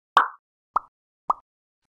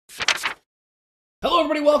Hello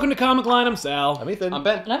everybody, welcome to Comic Line. I'm Sal. I'm Ethan. I'm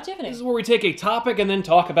Ben. And I'm Tiffany. This is where we take a topic and then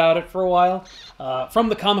talk about it for a while. From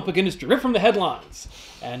the comic book industry, ripped from the headlines.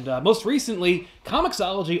 And most recently,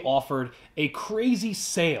 Comixology offered a crazy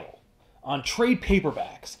sale on trade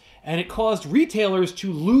paperbacks. And it caused retailers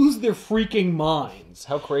to lose their freaking minds.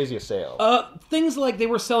 How crazy a sale? Things like they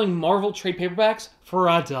were selling Marvel trade paperbacks for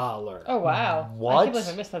 $1. Oh, wow. What? I can't believe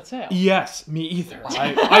I missed that sale. Yes, me either.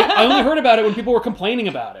 I only heard about it when people were complaining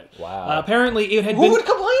about it. Wow. Apparently, it had Who been... would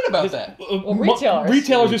complain about that? Retailers.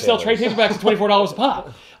 Retailers who sell trade paperbacks at $24 a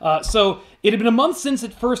pop. So it had been a month since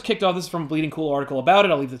it first kicked off. This is from a Bleeding Cool article about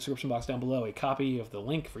it. I'll leave the description box down below, a copy of the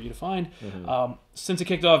link for you to find. Since it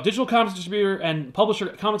kicked off, digital comics distributor and publisher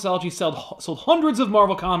Comixology sold hundreds of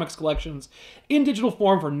Marvel Comics collections in digital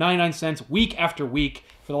form for 99 cents week after week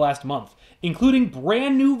for the last month, including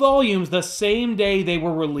brand new volumes the same day they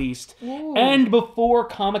were released and before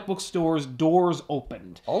comic book stores' doors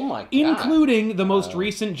opened. Oh my god. Including the most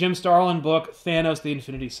recent Jim Starlin book, Thanos, the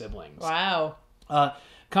Infinity Siblings. Wow.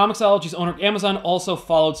 Comixology's owner, Amazon, also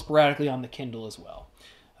followed sporadically on the Kindle as well.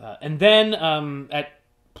 And then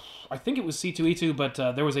I think it was C2E2, but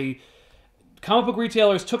there was a... Comic book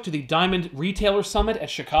retailers took to the Diamond Retailer Summit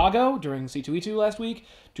at Chicago during C2E2 last week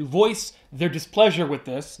to voice their displeasure with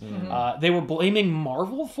this. They were blaming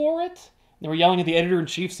Marvel for it. They were yelling at the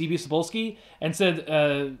editor-in-chief, C.B. Cebulski, and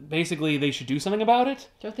said basically they should do something about it.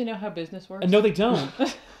 Don't they know how business works? No, they don't.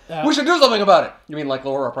 We should do something about it. You mean like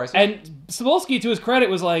lower our prices? And Cebulski, to his credit,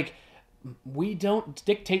 was like, we don't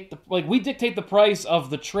dictate we dictate the price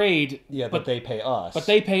of the trade. Yeah, but they pay us. But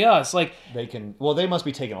they pay us. Like, they can. Well, they must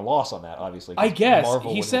be taking a loss on that, obviously. I guess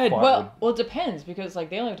Marvel he would said. require- Well, it depends because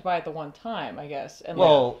like they only have to buy it the one time, I guess. And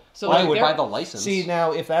Well, so I like, would they're- buy the license. see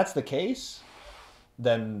now, if that's the case,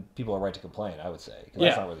 then people are right to complain. I would say because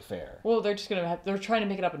that's not really fair. Well, they're just they're trying to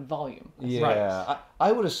make it up in volume. Yeah, Right.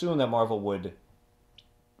 I would assume that Marvel would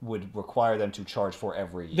require them to charge for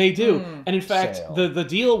every. They do. And in fact, Sale. the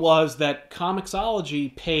deal was that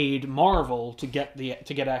Comixology paid Marvel to get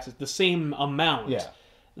access the same amount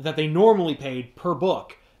that they normally paid per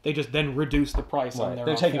book. They just then reduced the price on their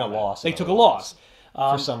They're taking format. a loss. They in took a other loss.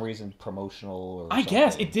 words. For some reason, promotional or I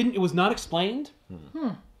guess something. it was not explained.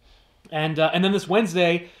 And then this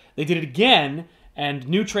Wednesday they did it again, and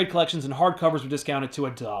new trade collections and hardcovers were discounted to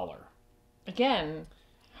 $1. Again,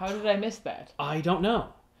 how did I miss that? I don't know.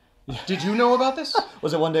 Did you know about this?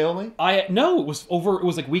 Was it one day only? No, it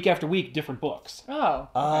was like week after week, different books. Oh.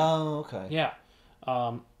 Oh, okay. Yeah.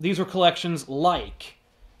 These were collections like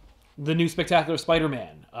the new Spectacular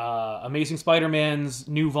Spider-Man, Amazing Spider-Man's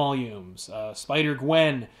new volumes,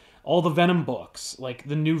 Spider-Gwen, all the Venom books, like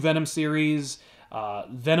the new Venom series,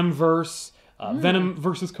 Venomverse, Venom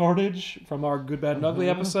versus Carnage from our Good, Bad, and Ugly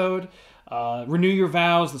episode, Renew Your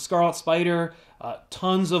Vows, The Scarlet Spider,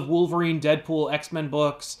 tons of Wolverine, Deadpool, X-Men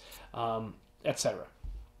books, etc.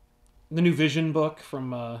 The new Vision book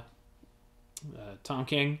from Tom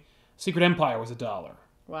King. Secret Empire was $1.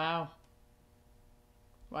 Wow.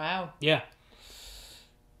 Wow. Yeah.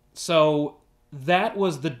 So that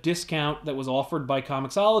was the discount that was offered by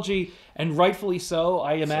Comixology, and rightfully so.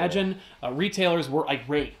 I imagine retailers were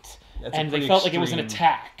irate, That's a and they pretty felt like it was an extreme-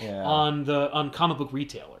 attack Yeah. on comic book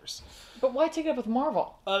retailers But why take it up with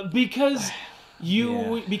Marvel? because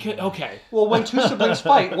okay. Well, when two siblings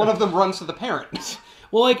fight, one of them runs to the parent.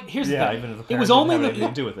 Well, like here's the thing. even if the It was parent only didn't have anything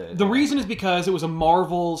to do with it. the reason is because it was a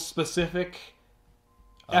Marvel specific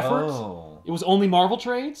effort. Oh. It was only Marvel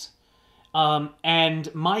trades.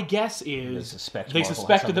 And my guess is They suspect they Marvel had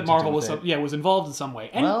suspected that something to Marvel do was with it. was involved in some way.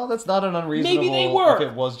 And Well, that's not an unreasonable. maybe they were. If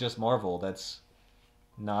it was just Marvel, that's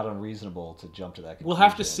not unreasonable to jump to that conclusion. we'll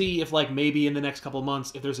have to see if like maybe in the next couple of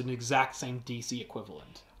months if there's an exact same DC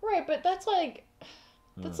equivalent. Right, but that's like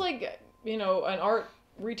you know, an art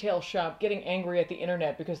retail shop getting angry at the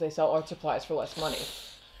internet because they sell art supplies for less money.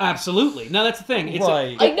 Absolutely. No, that's the thing. It's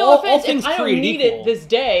Right. Like, no all offense, things if I don't created need equal. it this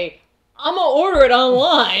day, I'm gonna order it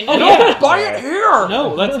online. Oh, yeah. Buy it here!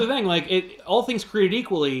 No, that's the thing. Like all things created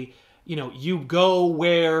equally, you know, you go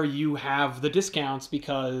where you have the discounts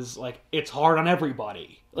because like it's hard on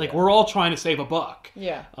everybody. Like we're all trying to save a buck.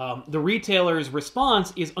 Yeah. The retailer's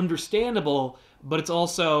response is understandable, but it's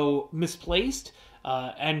also misplaced.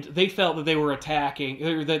 And they felt that they were attacking,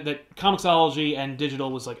 or that Comixology and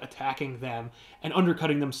digital was like attacking them and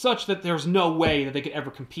undercutting them such that there's no way that they could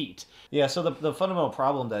ever compete. Yeah. So the fundamental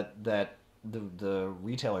problem that the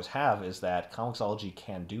retailers have is that Comixology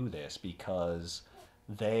can do this because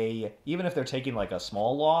they, even if they're taking like a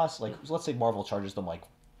small loss, like let's say Marvel charges them like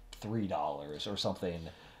 $3 or something.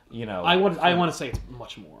 You know, I want to say it's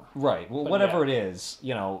much more. right. Well, But whatever yeah. it is,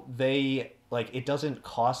 you know, they like it doesn't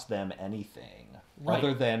cost them anything Right.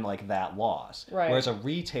 other than like that loss. Right. Whereas a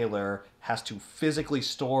retailer has to physically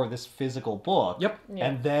store this physical book Yep. Yeah.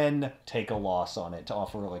 and then take a loss on it to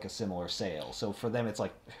offer like a similar sale. So for them, it's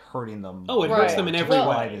like hurting them. Oh, it hurts more them in to every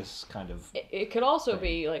provide way. This kind of It could also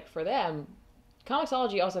be like for them,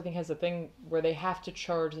 Comixology also I think has a thing where they have to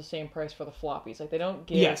charge the same price for the floppies. Like they don't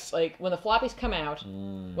give Yes. like when the floppies come out,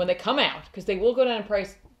 when they come out, because they will go down in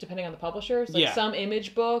price depending on the publishers. Like Yeah. some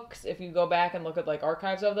image books, if you go back and look at like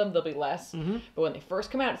archives of them, they'll be less. Mm-hmm. But when they first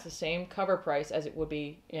come out, it's the same cover price as it would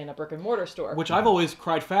be in a brick and mortar store. Which I've always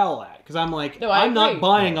cried foul at, because I'm like, No, I I'm not agree.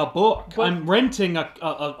 buying a book. But- I'm renting a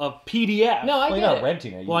PDF. no, I well, get you're not it.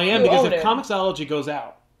 renting it. Well, I am, You because own if it. Comixology goes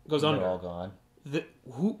They're under, all gone. they're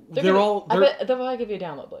gonna- all. I bet they'll probably give you a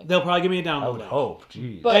download link. They'll probably give me a download I would link. hope.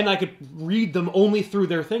 Jeez. But- And I could read them only through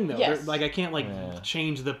their thing, though. Yes. They're- Like, I can't, like, Yeah.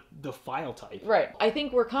 change the file type. Right. I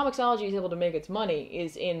think where Comixology is able to make its money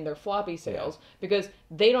is in their floppy sales because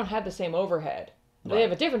they don't have the same overhead. They Right.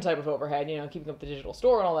 have a different type of overhead, you know, keeping up the digital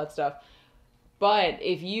store and all that stuff. But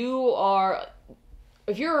if you're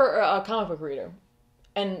a comic book reader,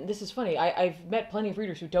 and this is funny, I've met plenty of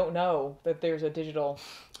readers who don't know that there's a digital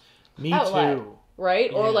Me outlet, too.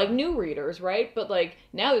 right? Or Yeah. like new readers, right? But like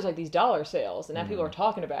now there's like these dollar sales, and now people are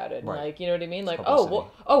talking about it, and Right. like you know what I mean? Like Publicity.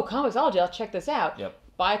 Comixology, I'll check this out. Yep.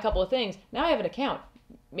 Buy a couple of things. Now I have an account.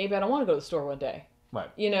 Maybe I don't want to go to the store one day. Right.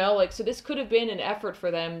 You know, like so this could have been an effort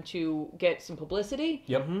for them to get some publicity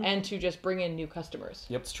Yep. and to just bring in new customers.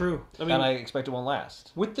 Yep. It's true. I mean, And I expect it won't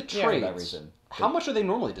last. With the Yeah. For trades, that reason. how much are they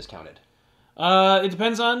normally discounted? it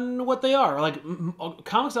depends on what they are. Like,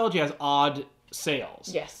 Comixology has odd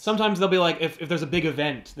sales. Yes. Sometimes they'll be like, if there's a big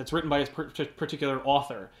event that's written by a particular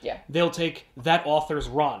author, Yeah. they'll take that author's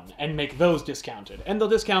run and make those discounted. And they'll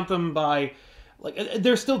discount them by, like,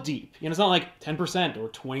 they're still deep. You know, it's not like 10% or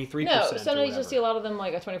 23%. No, sometimes you'll see a lot of them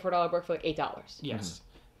like a $24 book for like $8. Yes.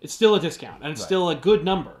 It's still a discount, and it's Right. still a good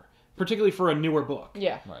number, particularly for a newer book.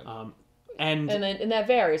 Yeah. Right. And And that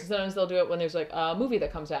varies. Sometimes they'll do it when there's like a movie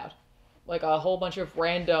that comes out. Like a whole bunch of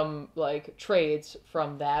random like trades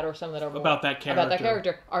from that or some that are more About that about that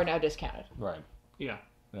character. character are now discounted. Right. yeah.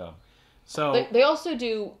 Yeah. So, They also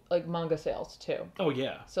do like manga sales too. oh,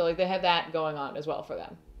 yeah. So like they have that going on as well for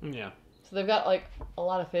them. Yeah. So they've got like a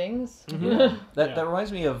lot of things. That Yeah. that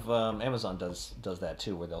reminds me of Amazon does that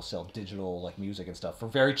too, where they'll sell digital like music and stuff for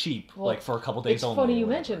very cheap, Well, like for a couple days It's only. funny or you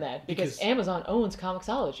whatever. mentioned that because Because- Amazon owns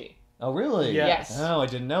Comixology. Oh really? Yes. Oh, I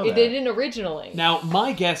didn't know They that. didn't originally. Now,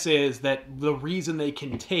 my guess is that the reason they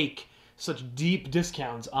can take such deep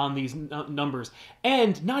discounts on these numbers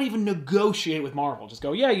and not even negotiate with Marvel, just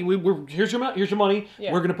go, yeah, here's your money.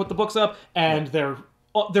 Yeah. We're gonna put the books up, and they're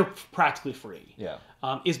practically free. Yeah.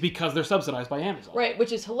 Is because they're subsidized by Amazon. Right,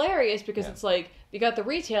 which is hilarious because Yeah. it's like you got the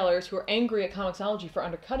retailers who are angry at Comixology for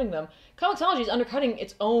undercutting them. Comixology is undercutting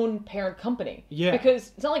its own parent company. Yeah.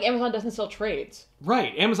 Because it's not like Amazon doesn't sell trades.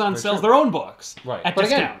 Right. Amazon sells true. their own books Right. at But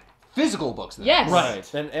discount. again, physical books. Then. Yes.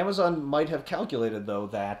 Right. And Amazon might have calculated though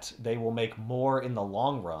that they will make more in the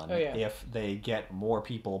long run Oh, yeah. if they get more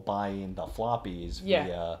people buying the floppies Yeah.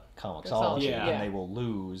 via Comixology, Yeah. than they will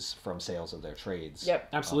lose from sales of their trades. Yep.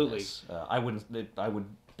 on Absolutely. this. I would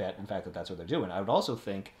bet, in fact, that that's what they're doing. I would also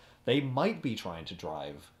think they might be trying to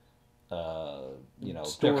drive, their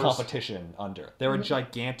Stores. competition under. They're a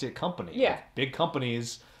gigantic company. Yeah. Like, big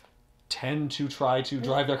companies tend to try to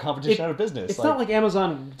drive their competition out of business. It's not like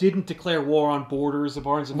Amazon didn't declare war on Borders, the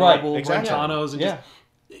Barnes and Right, Noble, exactly. Brentano's, and Yeah.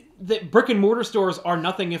 the brick and mortar stores are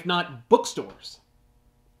nothing if not bookstores.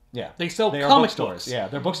 Yeah, They sell are comic bookstores. books. Yeah,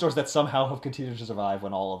 they're bookstores that somehow have continued to survive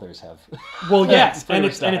when all others have. Well, yes, pretty and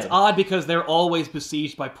much it's died. odd because they're always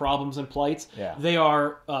besieged by problems and plights. Yeah. They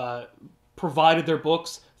are provided their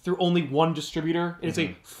books through only one distributor. It is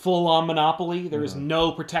a full-on monopoly. There is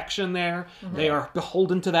no protection there. They are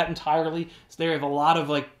beholden to that entirely. So they have a lot of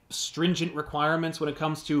like stringent requirements when it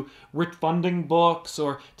comes to refunding books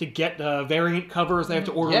or to get variant covers. They have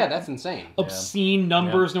to order Yeah, that's insane. obscene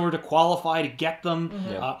numbers in order to qualify to get them.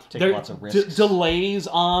 Yeah. Take there- lots of risks. delays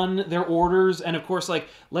on their orders, and of course, like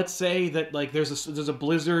let's say that like there's a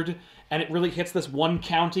blizzard and it really hits this one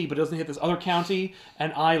county, but it doesn't hit this other county,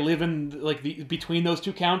 and I live in like between those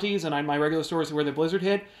two counties, and my regular store is where the blizzard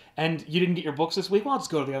hit, and you didn't get your books this week. Well, I'll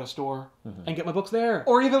just go to the other store and get my books there.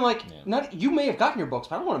 Or even like, not you may have gotten your books,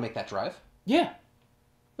 but I don't want to make that drive. Yeah.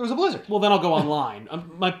 There was a blizzard. Well, then I'll go online.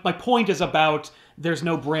 My point is about there's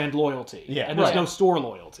no brand loyalty, Yeah. and there's Right. no store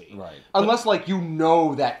loyalty. Right. Unless like you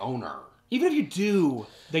know that owner. Even if you do,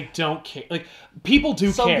 they don't care. Like people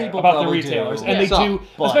do Some care people about the probably retailers, do. and Yeah. they Some, do,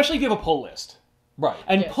 but- especially if you have a pull list. Right.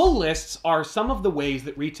 And Yes. pull lists are some of the ways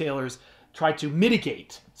that retailers try to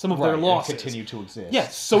mitigate some of Right, their and losses. continue to exist.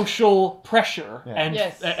 Yes, social pressure Yeah. and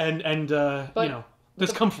Yes. and But you know.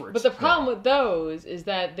 There's comfort. But the problem with those is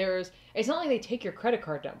that it's not like they take your credit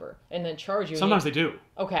card number and then charge you. Sometimes they do.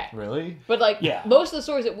 Okay. Really? But like Yeah. most of the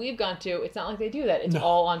stores that we've gone to, it's not like they do that. It's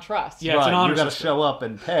all on trust. Yeah, it's an Right, honor you got to system. show up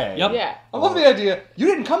and pay. Yep. Yeah. I love the idea. You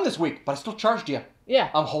didn't come this week, but I still charged you. Yeah.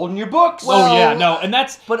 I'm holding your books. Oh yeah, no, and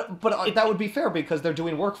that's But that would be fair because they're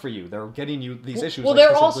doing work for you. They're getting you these issues. Well, like,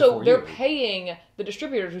 they're specifically also for they're you. paying the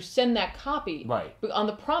distributor to send that copy, Right. on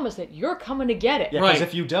the promise that you're coming to get it. Yeah, because Right.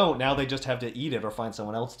 if you don't, now they just have to eat it or find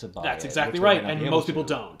someone else to buy it. that's exactly which they right, may not be and able most people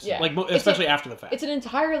to. don't. Yeah. Like It's especially a- after the fact. It's an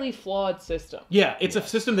entirely flawed system. Yeah, it's a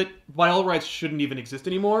system that, by all rights, shouldn't even exist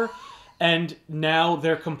anymore. And now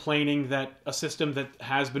they're complaining that a system that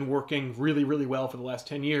has been working really, really well for the last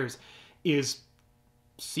 10 years is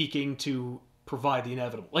seeking to provide the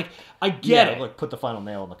inevitable. Like, I get it. Like put the final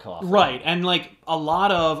nail in the coffin. Right, and like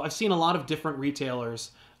I've seen a lot of different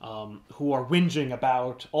retailers who are whinging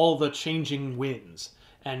about all the changing winds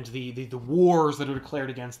and the wars that are declared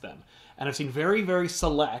against them. And I've seen very, very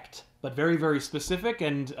select, but very, very specific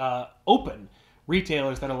and open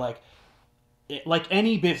retailers that are like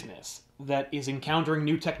any business that is encountering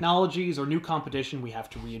new technologies or new competition, we have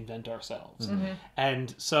to reinvent ourselves.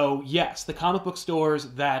 And so, yes, the comic book stores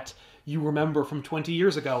that you remember from 20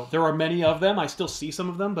 years ago, there are many of them. I still see some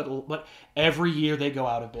of them, but every year they go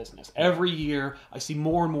out of business. Every year I see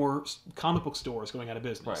more and more comic book stores going out of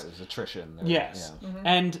business. Right, there's attrition. There. Yes. Yeah.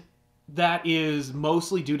 And that is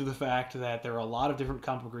mostly due to the fact that there are a lot of different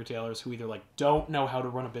comic book retailers who either don't know how to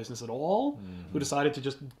run a business at all, who decided to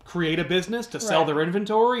just create a business to sell Right. their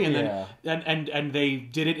inventory, and Yeah. then and they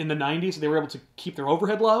did it in the 90s, so they were able to keep their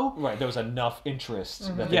overhead low. Right, there was enough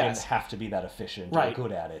interest that they Yes. didn't have to be that efficient Right. or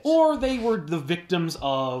good at it. Or they were the victims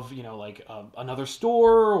of, another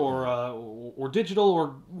store or digital or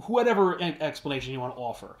whatever explanation you want to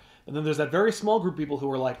offer. And then there's that very small group of people who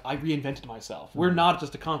are like, I reinvented myself. We're not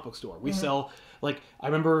just a comic book store. We sell, I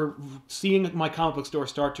remember seeing my comic book store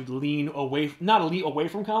start to lean away, not lean away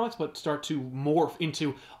from comics, but start to morph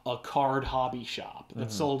into a card hobby shop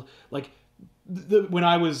that sold, when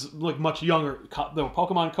I was much younger, there were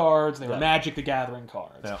Pokemon cards, there were Magic the Gathering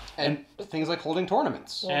cards. Yeah. And things like holding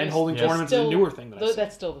tournaments. And Well, holding there's tournaments is a newer thing that I see.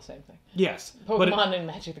 That's still the same thing. Yes. but it- Pokemon and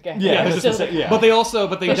Magic the Gathering. Yeah, It's that's still just the the- same- yeah. But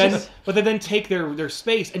they just- then take their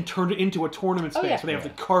space and turn it into a tournament space yeah. where they have the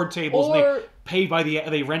card tables and Or- they pay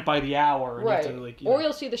they rent by the hour and Right. you have to, Or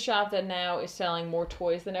you'll see the shop that now is selling more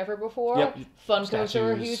toys than ever before. Yep. Funkos are a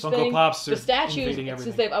Statues, huge Funko thing. Pops The are statues, invading since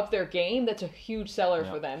everything. they've upped their game, that's a huge seller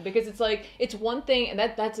for them. Because it's one thing, and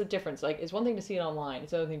that's a difference. It's one thing to see it online,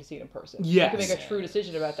 it's another thing to see it in person. Yes. You can make a true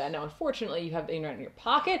decision about that. Now, unfortunately, you have the internet in your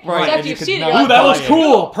pocket. Right, So and after you you've could seen it, not- you're Ooh, like, that buy looks it.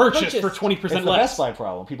 cool! Purchase for Purchase. 20% It's the less. Best Buy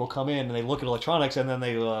problem. People come in and they look at electronics and then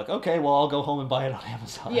they look, okay, well, I'll go home and buy it on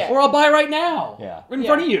Amazon. Yeah. Or I'll buy right now. Yeah. In Yeah.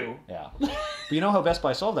 front of you. Yeah. But you know how Best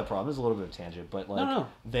Buy solved that problem? This is a little bit of a tangent, but No.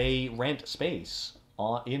 they rent space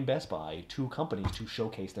in Best Buy to companies to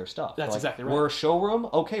showcase their stuff. That's They're exactly right. We're a showroom.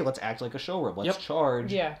 Okay, let's act like a showroom. Let's Yep.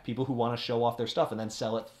 charge Yeah. people who want to show off their stuff and then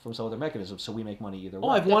sell it from some other mechanism so we make money either way. Oh,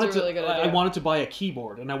 I've That's wanted a really good I idea. wanted to buy a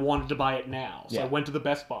keyboard, and I wanted to buy it now. So Yeah. I went to the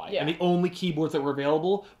Best Buy, Yeah. and the only keyboards that were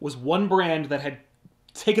available was one brand that had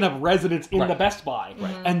taken up residence in Right. the Best Buy,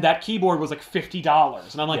 and that keyboard was like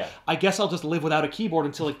 $50. And I'm like, Yeah. I guess I'll just live without a keyboard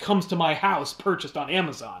until it comes to my house, purchased on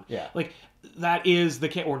Amazon. Yeah. Like that is the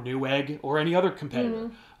or Newegg or any other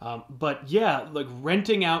competitor. But yeah,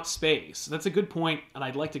 renting out space. That's a good point, and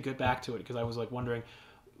I'd like to get back to it because I was wondering,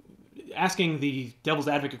 asking the devil's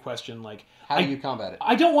advocate question, How do you combat it?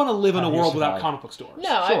 I don't want to live in How a do you world without survive? comic book stores.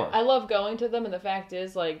 No, Sure. I love going to them, and the fact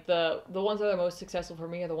is, the ones that are most successful for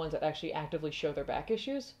me are the ones that actually actively show their back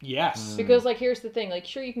issues. Yes. Because, here's the thing,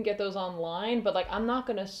 sure, you can get those online, but, I'm not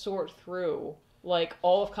gonna sort through,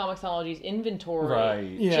 all of Comixology's inventory Right.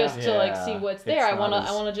 Yeah. just to, Yeah. see what's It's there. I not wanna, as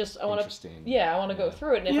I wanna just, I wanna, interesting. yeah, I wanna go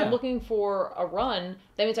through it, and if Yeah. I'm looking for a run,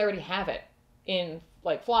 that means I already have it in,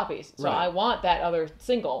 floppies. So Right. I want that other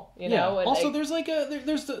single, you know? And also, there's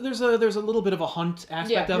there's a little bit of a hunt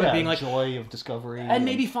aspect Yeah. of it, being joy of discovery. and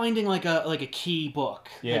maybe finding a key book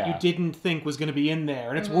that you Yeah. didn't think was going to be in there,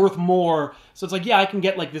 and it's Mm-hmm. worth more. So it's I can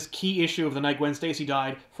get this key issue of The Night Gwen Stacy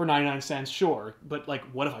Died for 99 cents, sure, but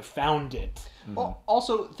what if I found it? Well,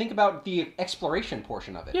 also, think about the exploration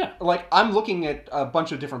portion of it. Yeah. I'm looking at a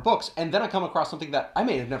bunch of different books, and then I come across something that I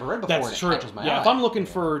may have never read before, That's and true. it catches my Yeah, eye. if I'm looking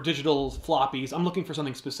for digital floppies, I'm looking for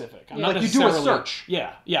something specific. I'm Yeah. not Like you do a necessarily search.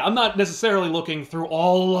 Yeah. I'm not necessarily looking through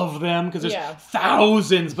all of them because there's Yeah.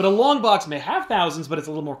 thousands. But a long box may have thousands, but it's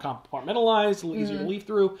a little more compartmentalized, a little easier to leaf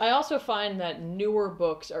through. I also find that newer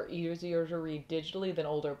books are easier to read digitally than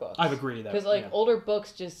older books. I've agreed that, Because yeah. older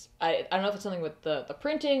books just I don't know if it's something with the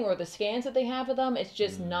printing or the scans that they have of them. It's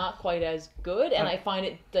just not quite as good, and I find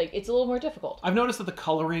it like it's a little more difficult. I've noticed that the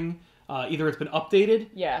coloring, either it's been updated,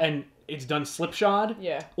 and it's done slipshod,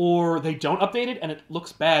 or they don't update it and it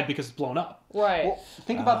looks bad because it's blown up. Right. Well,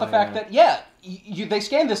 think about the fact that they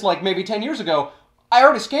scanned this like maybe 10 years ago. I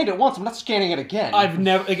already scanned it once. I'm not scanning it again. I've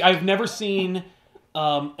never seen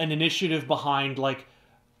an initiative behind like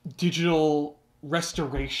digital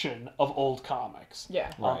restoration of old comics.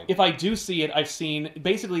 Yeah. Right. If I do see it, I've seen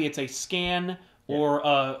basically it's a scan or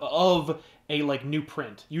of a like new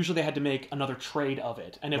print. Usually they had to make another trade of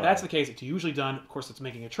it, and if that's the case, it's usually done. Of course, it's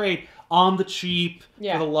making a trade on the cheap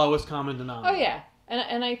for the lowest common denominator. Oh yeah.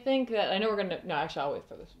 And I think that, I know we're going to, no, actually, I'll wait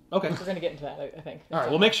for this. Okay. We're going to get into that, I think. All right,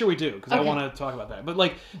 well, make sure we do, because I want to talk about that. But,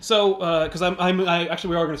 like, so, because actually,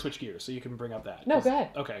 we are going to switch gears, so you can bring up that. No, go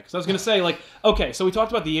ahead. Okay, because I was going to say, like, okay, so we talked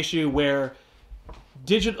about the issue where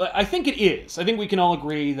digital, I think it is. I think we can all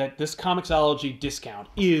agree that this Comixology discount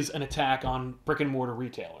is an attack on brick and mortar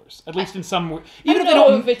retailers, at least in some. Even if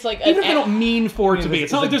they don't mean for it to be.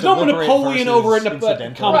 It's not like there's no Napoleon over it in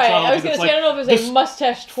Comixology. Right, I was going to say, I don't know if there's a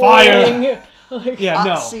mustache twirling. Yeah,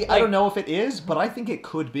 no. See, I don't know if it is, but I think it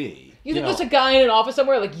could be. You think there's a guy in an office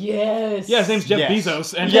somewhere like, yes. Yeah, his name's Jeff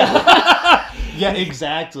Bezos. And yeah,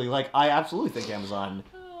 exactly. Like, I absolutely think Amazon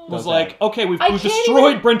was like, okay, we've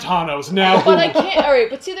destroyed Brentanos now. But I can't. All right,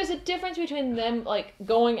 but see, there's a difference between them like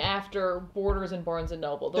going after Borders and Barnes and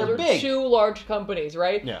Noble. Those are big. two large companies,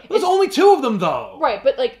 right? Yeah. There's only two of them, though. Right,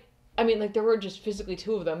 but like, I mean, like there were just physically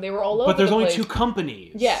two of them. They were all over. But there's the only place. two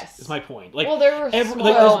companies. Yes, is my point. Like, well, there were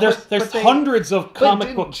there's hundreds of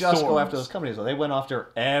comic book just stores. Go after those companies though. They went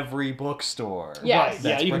after every bookstore. Yes.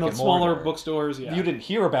 Right. Yeah, even the smaller bookstores. Yeah, you didn't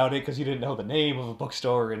hear about it because you didn't know the name of a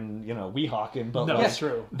bookstore in Weehawken. But no, like, that's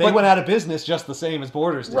true. They went out of business just the same as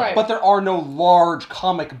Borders did. Right. But there are no large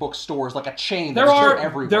comic book stores like a chain. There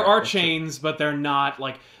everywhere. are chains, but they're not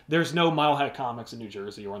like. There's no Mile High Comics in New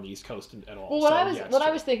Jersey or on the East Coast at all. Well, what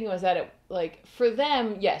I was thinking was that it, like for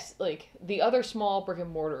them, yes, like the other small brick and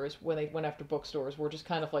mortars when they went after bookstores were just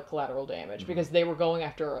kind of like collateral damage because they were going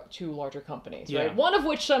after two larger companies, right? One of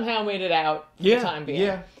which somehow made it out for the time being.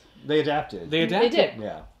 Yeah, they adapted. They adapted. They did.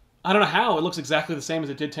 Yeah. I don't know how. It looks exactly the same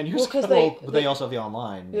as it did 10 years ago. But they also have the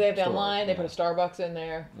online. They have the online. They put a Starbucks in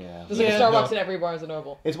there. Yeah. There's like a Starbucks in every Barnes and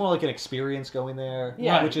Noble. It's more like an experience going there.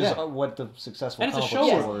 Yeah. Which is what the successful and it's a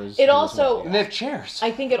comic book showroom. stores It do as also well. And they have chairs.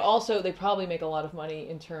 I think it also they probably make a lot of money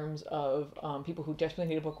in terms of people who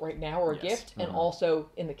desperately need a book right now or a gift, and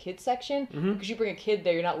also in the kids section because you bring a kid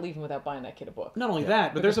there, you're not leaving without buying that kid a book. Not only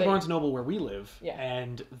that, but there's a Barnes & Noble where we live, Yeah.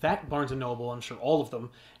 and that Barnes & Noble, I'm sure all of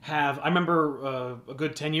them, have... I remember a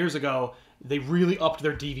good 10 years ago, they really upped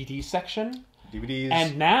their DVD section. DVDs.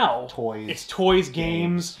 And now, toys. It's toys,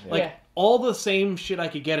 games. Yeah. Like, all the same shit I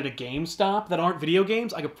could get at a GameStop that aren't video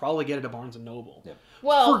games, I could probably get at a Barnes & Noble. Yep.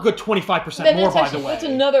 Well, for a good 25% more, by the way. That's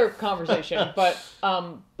another conversation. but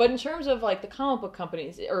in terms of like the comic book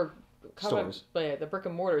companies or stores, the brick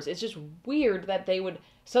and mortars, it's just weird that they would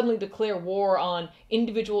suddenly declare war on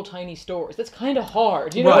individual tiny stores. That's kind of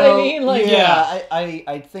hard. You know what I mean? Like,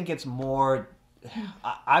 I think it's more.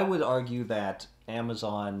 I would argue that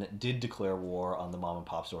Amazon did declare war on the mom and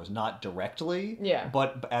pop stores, not directly,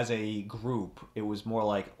 but as a group, it was more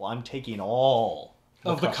like, well, I'm taking all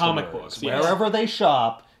of the comic books wherever they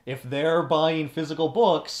shop. If they're buying physical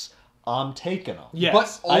books, I'm taking them.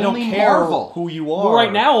 Yes, but I don't care Marvel. who you are. Well,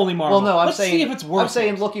 right now, only Marvel. Well, no, Let's see if it's worth I'm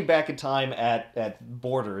saying looking back in time at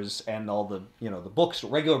Borders and all the the bookstore,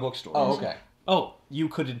 regular bookstores. Oh, okay. Oh, you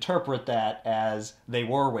could interpret that as they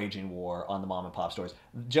were waging war on the mom and pop stores.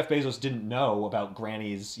 Jeff Bezos didn't know about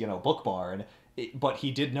Granny's, book barn, but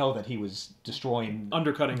he did know that he was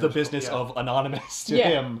undercutting the business of anonymous to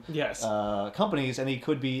him companies, and he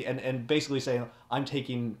could be and basically saying, I'm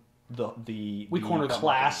taking the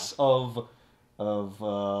class of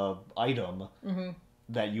item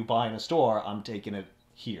that you buy in a store, I'm taking it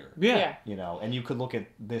here. Yeah. And you could look at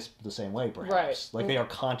this the same way, perhaps. Right. Like they are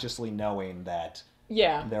consciously knowing that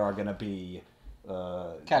there are going to be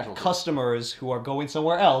customers who are going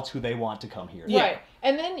somewhere else who they want to come here. Right.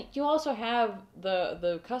 And then you also have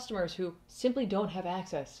the customers who simply don't have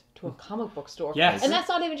access to a comic book store. Yes. And that's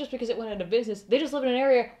not even just because it went out of business. They just live in an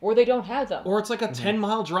area where they don't have them. Or it's like a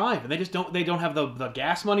 10-mile drive, and they don't have the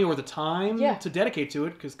gas money or the time to dedicate to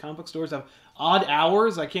it, because comic book stores have odd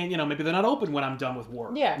hours. I can't, maybe they're not open when I'm done with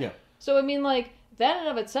work. Yeah. So, I mean, like, that in and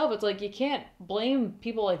of itself, it's like, you can't blame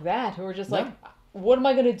people like that who are just like, what am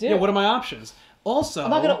I going to do? Yeah, what are my options? Also... I'm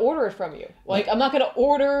not going to order it from you. Like, I'm not going to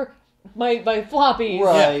order my floppies.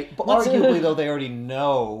 Right, but Let's- arguably though they already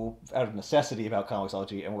know out of necessity about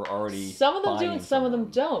Comixology, and we're already Some of them do buying and some from of them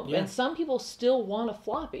don't. Yeah. And some people still want a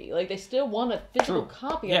floppy. Like, they still want a physical True.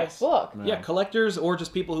 copy Yes. of a book. Yeah, collectors or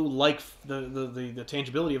just people who like the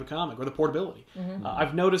tangibility of a comic or the portability.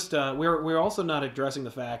 I've noticed we're also not addressing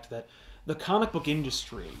the fact that the comic book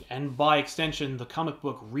industry, and by extension the comic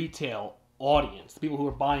book retail audience, the people who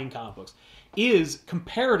are buying comic books, is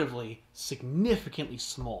comparatively significantly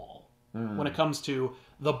small when it comes to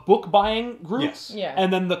the book buying group Yes. Yeah.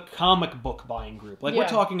 and then the comic book buying group. Like, Yeah. we're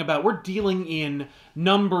talking about, we're dealing in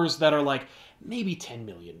numbers that are like maybe $10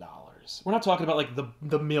 million. We're not talking about like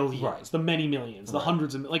the millions, Right. the many millions, the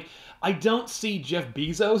hundreds of like. I don't see Jeff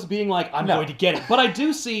Bezos being like, I'm No. going to get it, but I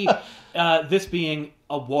do see this being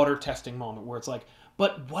a water testing moment where it's like,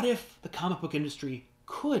 but what if the comic book industry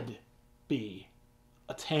could be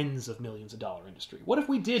a tens of millions of dollar industry? What if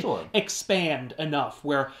we did Sure. expand enough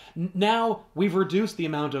where now we've reduced the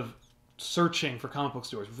amount of searching for comic book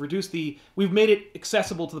stores. We've made it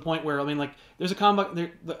accessible to the point where, I mean, like, there's a comic.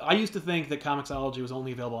 I used to think that Comixology was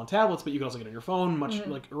only available on tablets, but you could also get it on your phone much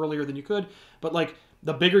like earlier than you could. But like,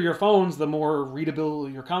 the bigger your phones, the more readable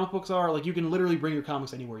your comic books are. Like, you can literally bring your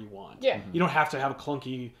comics anywhere you want. Yeah. You don't have to have a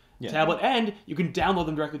clunky tablet, and you can download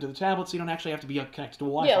them directly to the tablet, so you don't actually have to be connected to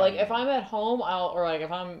Wi-Fi. Yeah, like if I'm at home, or like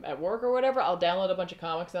if I'm at work or whatever, I'll download a bunch of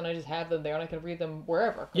comics and I just have them there and I can read them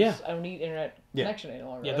wherever. 'Cause Yeah. I don't need internet connection any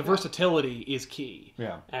longer. Yeah, Like, the versatility is key.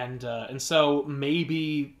 Yeah. And so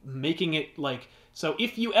maybe making it like, so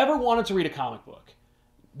if you ever wanted to read a comic book,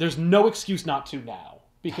 there's no excuse not to now,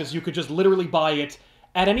 because you could just literally buy it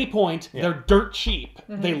at any point. They're dirt cheap.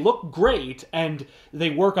 They look great, and they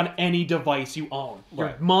work on any device you own. Your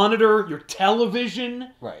Right. monitor, your television.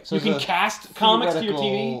 Right. So You can there's a cast comics to your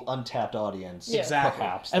theoretical, TV. untapped audience. Yeah. Exactly.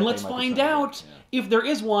 Perhaps. And that let's they might be find trying to out reach. Yeah. if there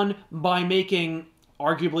is one by making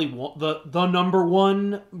arguably the number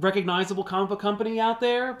one recognizable comic book company out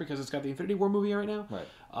there, because it's got the Infinity War movie right now.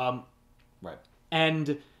 Right. Right.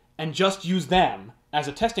 And just use them as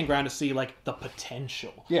a testing ground to see like the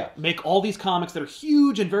potential. Yeah. Make all these comics that are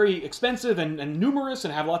huge and very expensive and numerous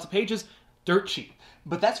and have lots of pages dirt cheap.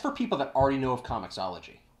 But that's for people that already know of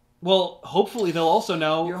Comixology. Well, hopefully they'll also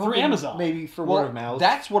know You're through hoping Amazon. maybe for Well, word of mouth.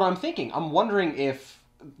 that's what I'm thinking. I'm wondering if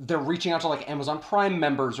they're reaching out to like Amazon Prime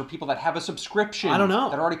members or people that have a subscription. I don't know.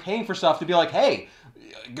 That are already paying for stuff to be like, hey,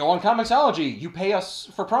 go on Comixology. You pay us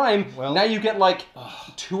for Prime. Well- now you get like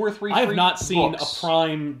 2 or 3 I have free not seen books. a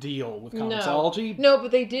Prime deal with Comixology. No,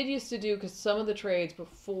 but they did used to do, because some of the trades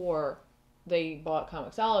before they bought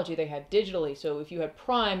Comixology, they had digitally. So if you had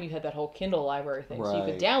Prime, you had that whole Kindle library thing. So you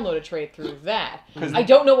could Right. download a trade through that. I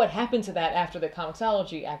don't know what happened to that after the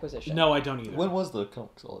Comixology acquisition. No, I don't either. When was the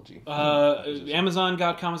Comixology? Amazon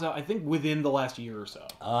got Comixology, I think, within the last year or so.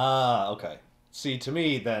 Ah, okay. See, to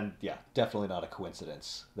me, then, yeah, definitely not a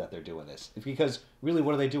coincidence that they're doing this. Because, really,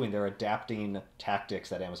 what are they doing? They're adapting tactics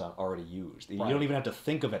that Amazon already used. You Right. don't even have to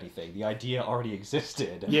think of anything. The idea already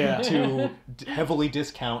existed Yeah. to heavily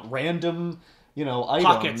discount random, items.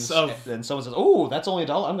 Pockets of- And someone says, oh, that's only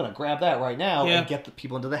 $1. I'm going to grab that right now Yeah. and get the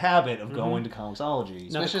people into the habit of going to Comixology.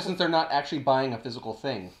 Especially since they're not actually buying a physical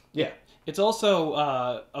thing. Yeah. It's also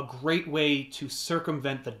a great way to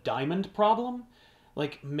circumvent the diamond problem.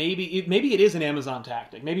 Like, maybe it is an Amazon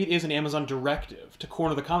tactic. Maybe it is an Amazon directive to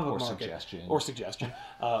corner the comic book market. Or suggestion.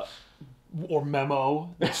 Or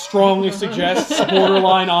memo that strongly suggests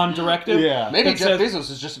borderline on directive. Yeah. Maybe that Jeff says- Bezos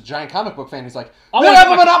is just a giant comic book fan. He's like, I they want-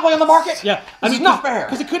 have a monopoly on the market. Yeah, This is not fair.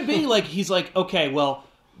 Because it could be like he's like, okay, well,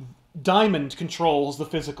 Diamond controls the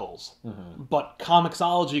physicals, but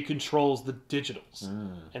Comixology controls the digitals,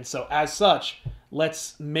 and so as such,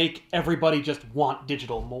 let's make everybody just want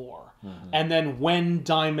digital more, and then when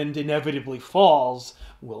Diamond inevitably falls,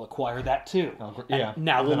 we'll acquire that too. Yeah. And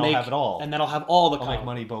now And we'll then I'll make have it all. and then I'll have all the I'll comic. make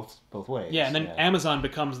money both ways. Yeah, and then Amazon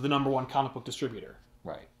becomes the #1 comic book distributor.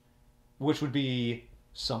 Right. Which would be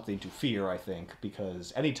something to fear, I think,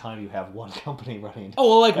 because anytime you have one company running, Oh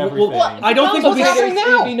well, like everything. I don't think What's we happening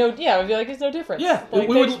now? It'd be like it's no difference. Yeah, Like,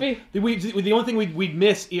 we they'd would. just be- The only thing we'd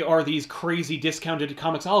miss are these crazy discounted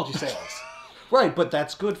Comixology sales. Right, but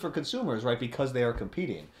that's good for consumers, right? Because they are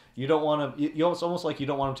competing. You don't want to. It's almost like you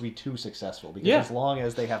don't want them to be too successful, because Yeah. as long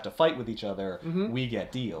as they have to fight with each other, we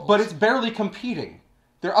get deals. But it's barely competing.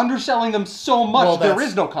 They're underselling them so much, Well, there that's-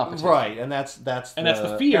 is no competition. Right, and that's that's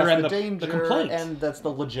the fear that's and the danger, complaint. and that's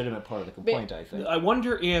the legitimate part of the complaint, I think. I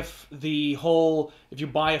wonder if the whole, if you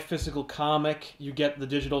buy a physical comic, you get the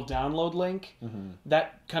digital download link,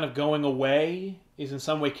 that kind of going away is in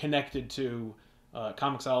some way connected to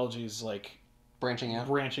Comixology's like Branching out.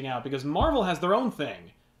 branching out, because Marvel has their own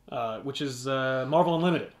thing, which is Marvel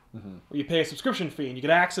Unlimited. where you pay a subscription fee and you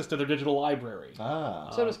get access to their digital library. Ah.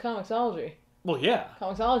 So does Comixology. Well, yeah.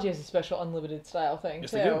 Comixology has a special unlimited style thing,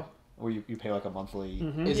 Yes, too. they do. Where you pay like a monthly...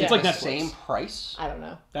 Is Yeah. it like the Netflix. same price? I don't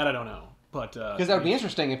know. That I don't know. But Because that would be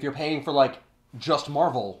interesting if you're paying for, like, just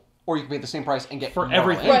Marvel, or you can pay the same price and get For Marvel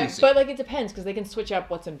everything. and Right, DC. but like it depends because they can switch up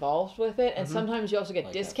what's involved with it, and sometimes you also get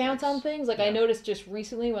Like discounts Netflix. on things. Like I noticed just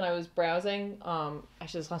recently when I was browsing,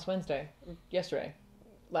 actually this last Wednesday, yesterday,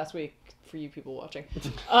 last week for you people watching,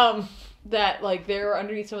 that like there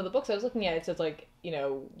underneath some of the books I was looking at, it says like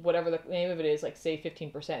whatever the name of it is, like save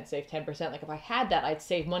 15%, save 10%. Like if I had that, I'd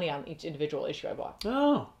save money on each individual issue I bought.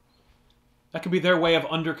 oh, that could be their way of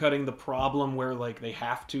undercutting the problem where like they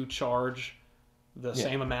have to charge the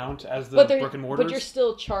same amount as the brick and mortars. But you're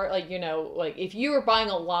still like if you were buying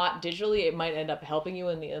a lot digitally, it might end up helping you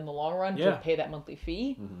in the long run to pay that monthly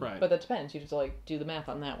fee. Right. But that depends. You just like do the math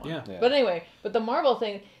on that one. Yeah. But anyway, but the Marvel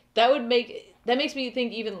thing that makes me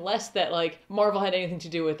think even less that like Marvel had anything to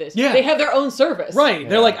do with this. Yeah. They have their own service. Right.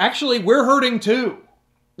 They're like, actually, we're hurting too.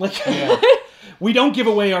 Like, we don't give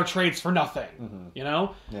away our trades for nothing. You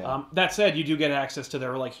know. Yeah. That said, you do get access to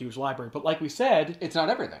their like huge library. But like we said, It's not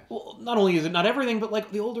everything. well, not only is it not everything, but like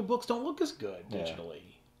the older books don't look as good digitally.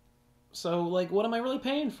 So like, what am I really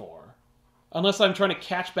paying for? Unless I'm trying to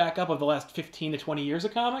catch back up of the last 15 to 20 years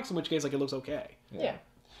of comics, in which case like it looks okay. Yeah.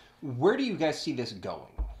 Where do you guys see this going?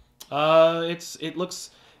 It looks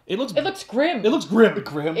It looks grim. It looks grim.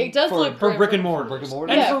 Grim It does look for grim. brick and mortar, brick and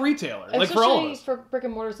mortar? and Yeah. for retailers, like for all of Especially us. for brick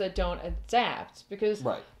and mortars that don't adapt, because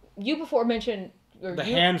Right. you before mentioned The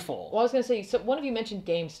handful. Well, I was going to say, so one of you mentioned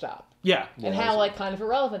GameStop. Yeah. And how like kind of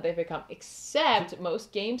irrelevant they've become. Except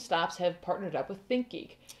most GameStops have partnered up with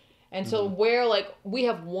ThinkGeek. And so where like we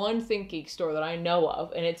have one ThinkGeek store that I know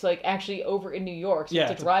of, and it's like actually over in New York, so Yeah.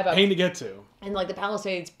 it's It's a drive a up pain to get to. in like the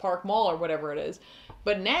Palisades Park Mall or whatever it is.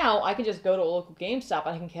 But now I can just go to a local GameStop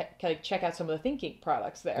and I can like check out some of the ThinkGeek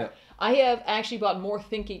products there. Yeah. I have actually bought more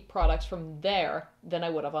ThinkGeek products from there than I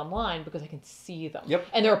would have online because I can see them. Yep.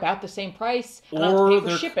 And they're about the same price, and I don't have Or to pay for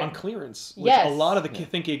they're shipping. on clearance, which Yes. a lot of the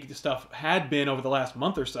ThinkGeek stuff had been over the last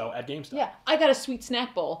month or so at GameStop. Yeah, I got a sweet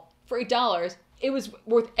snack bowl for $8. It was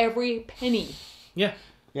worth every penny. Yeah.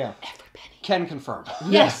 Yeah. Every penny. Can confirm.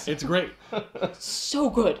 Yes. It's great. So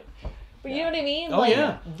good. But you know what I mean? Oh, like,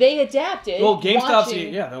 yeah. They adapted. Well, GameStop's,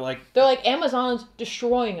 watching- yeah, they're like, Amazon's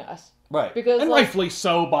destroying us. Right. Because and like, rightfully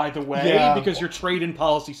so, by the way, Yeah. because your trade-in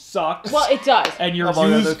policy sucks. well, it does. and your Among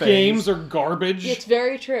other used things. games are garbage. It's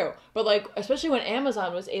very true. But like, especially when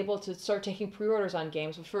Amazon was able to start taking pre-orders on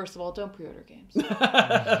games. Well, first of all, don't pre-order games.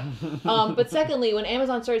 But secondly, when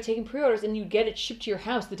Amazon started taking pre-orders and you get it shipped to your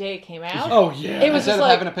house the day it came out. Oh, yeah. It was Instead just of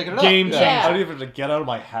like having to pick it up. Game Yeah. I don't even have to get out of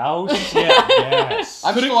my house. Yeah. Yes.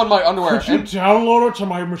 I'm still on my underwear. Could you And download it to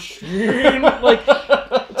my machine? Like,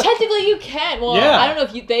 Technically, you can. Well, Yeah. I don't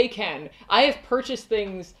know if they can. I have purchased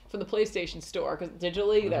things from the PlayStation Store because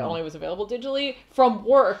digitally, that only was available digitally from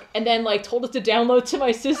work, and then like told it to download to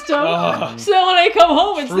my system. So when I come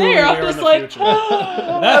home, it's Truly there. I'm we're in just the like, future.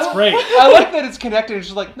 That's great. I like that it's connected. It's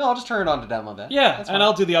just like, no, I'll just turn it on to download that. Yeah, That's and fine.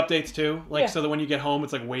 I'll do the updates too. Like, Yeah. so that when you get home,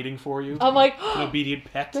 it's like waiting for you. I'm like, An obedient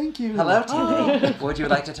pet. Thank you. Hello, Timmy. Would you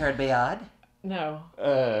like to turn me on? no.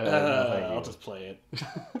 I'll just play it.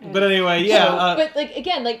 But anyway, yeah. So, but like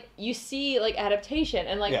again, like you see like adaptation,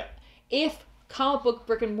 and like Yeah. if comic book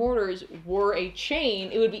brick and mortars were a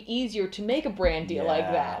chain, it would be easier to make a brand deal like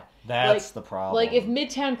Yeah, that. That's Like- the problem. Like if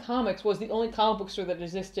Midtown Comics was the only comic book store that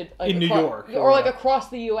existed like, In New York, or like or- across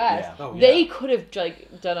the U.S., Yeah. Oh, they yeah. could have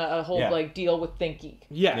like done a whole Yeah. like deal with ThinkGeek,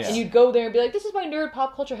 Yes. and you'd go there and be like, "This is my nerd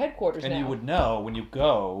pop culture headquarters and now." you would know when you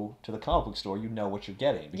go to the comic book store, you know what you're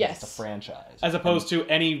getting because Yes. it's a franchise. As opposed to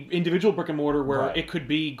any individual brick and mortar where Right. it could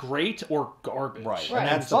be great or garbage. Right. Right. And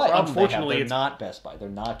that's the But problem. unfortunately, they're it's- not Best Buy. They're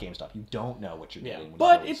not GameStop. You don't know what you're Yeah. getting. When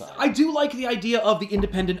But you it's go inside. I do like the idea of the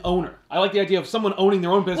independent owner. I like the idea of someone owning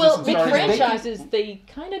their own business well, and big starting franchises they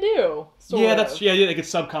kind of do. Sort Yeah, of. that's yeah, they could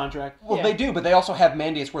subcontract. Well, Yeah. they do, but they also have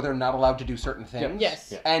mandates where they're not allowed to do certain things. Yes.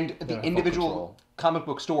 Yeah. And They the have full individual control. comic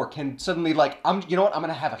book store can suddenly like, you know what? I'm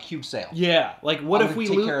gonna have a huge sale. Yeah, like what I'm if gonna we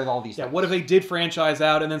take lose? care of all these Yeah, things. what if they did franchise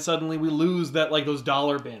out and then suddenly we lose that like those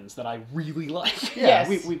dollar bins that I really like? Yeah,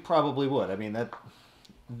 Yes. we probably would. I mean, that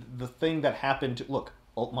the thing that happened to look,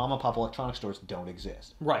 mom and pop electronic stores don't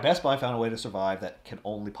exist. Right. Best Buy found a way to survive that can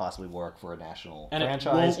only possibly work for a national And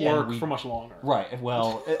franchise. it won't work and we- for much longer. Right.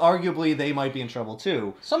 Well, arguably they might be in trouble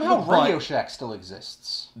too. Somehow But- Radio Shack still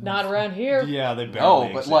exists. Not around here. Yeah, they No,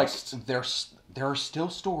 barely but exist. like there are still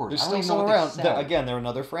stores. They're I don't still even know what around. they sell. Again, they're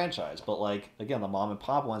another franchise, but like again, the mom and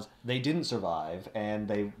pop ones, they didn't survive, and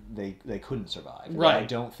they couldn't survive. Right. I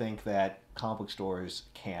don't think that comic book stores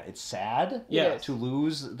can't. It's sad Yeah. to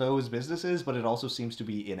lose those businesses, but it also seems to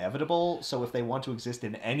be inevitable. So if they want to exist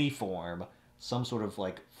in any form, some sort of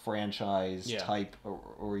like franchise type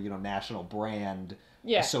or national brand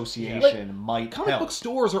association might Comic help. book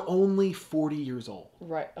stores are only 40 years old.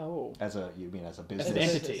 Right. Oh. You mean as a business? As an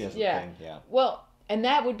entity. As a thing, yeah. Well, and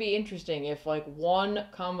that would be interesting if like one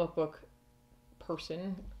comic book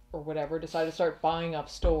person or whatever decided to start buying up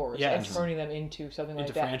stores and turning them into something like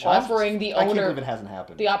that, franchises. offering the I can't owner believe it hasn't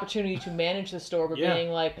happened. the opportunity to manage the store, but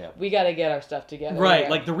being like, Yeah. we got to get our stuff together. Right, Yeah.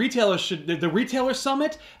 like the retailer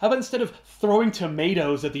summit, how about instead of throwing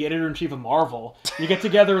tomatoes at the editor-in-chief of Marvel, you get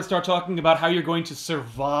together and start talking about how you're going to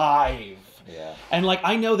survive. Yeah. And like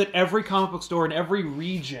I know that every comic book store in every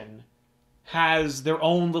region has their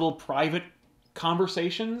own little private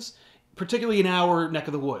conversations, particularly in our neck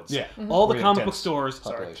of the woods. Yeah. All the Really comic book intense stores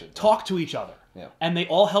population. talk to each other. Yeah. And they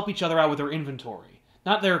all help each other out with their inventory.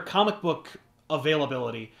 Not their comic book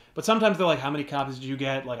availability, but sometimes they're like, how many copies did you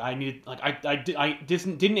get? Like I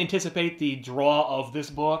didn't anticipate the draw of this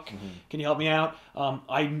book. Mm-hmm. Can you help me out?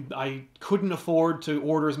 I couldn't afford to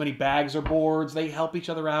order as many bags or boards. They help each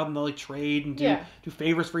other out and they'll like trade and do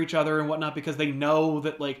favors for each other and whatnot because they know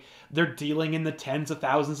that like they're dealing in the tens of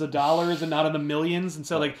thousands of dollars and not in the millions, and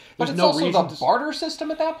so like But there's it's no also reason the to barter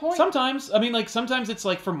system at that point. Sometimes, I mean, like sometimes it's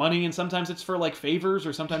like for money, and sometimes it's for like favors,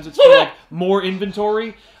 or sometimes it's for like more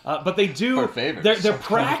inventory. But they do. For favors. They're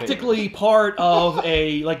practically part of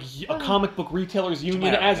a comic book retailers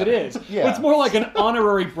union as it is. Yeah. But it's more like an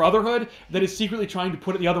honorary brotherhood that is secretly trying to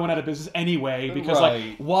put the other one out of business anyway. Because like,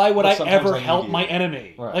 Right. why would But I sometimes ever they help need my you.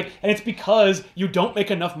 enemy? Right. Like, and it's because you don't make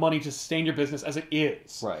enough money to sustain your business as it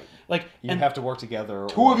is. Right. Like, You and have to work together.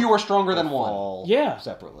 Two of you are stronger than one. fall Yeah.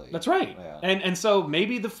 separately. that's right. Yeah. And so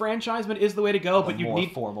maybe the franchisement is the way to go, but you more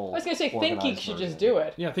need. formal. I was going to say, Think Geek organized should version. just do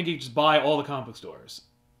it. Yeah, I think you just buy all the comic book stores.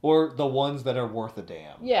 Or the ones that are worth a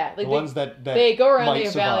damn. Yeah, like the ones that they go around, might they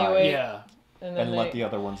survive evaluate, Yeah. and then and let the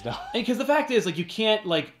other ones die. Because the fact is, like, you can't,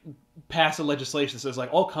 like, pass a legislation that says,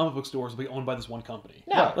 like, all comic book stores will be owned by this one company.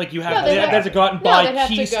 No. Like, you No, have they'd they have- have to go out and No, buy they'd have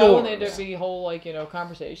key to go, and stores. there'd be whole, like,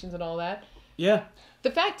 conversations and all that. Yeah. The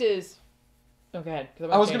fact is... Oh, go ahead. 'cause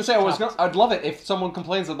I was going to say, I'd love it if someone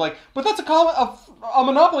complains of like, but that's a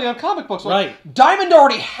monopoly on comic books. Like, Right. Diamond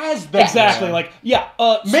already has that. Exactly. Yeah. Like, yeah,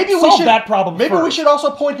 Maybe we solve should that problem Maybe we first. should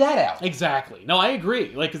also point that out. Exactly. No, I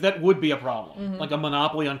agree. Like, because that would be a problem. Like, a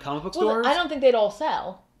monopoly on comic book Well, stores? I don't think they'd all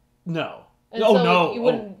sell. No. And Oh, so, no.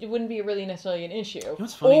 like, it wouldn't be really necessarily an issue.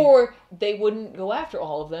 what's funny? Or they wouldn't go after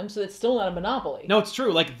all of them, so it's still not a monopoly. No, it's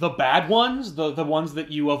true. Like the bad ones, the ones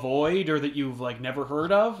that you avoid or that you've like never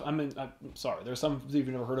heard of. I mean, I'm sorry, there's some that you've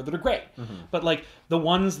never heard of that are great, but like the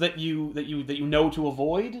ones that you know to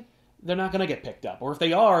avoid, they're not going to get picked up. Or if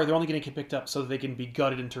they are, they're only going to get picked up so that they can be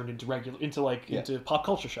gutted and turned into into pop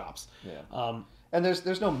culture shops. Yeah. And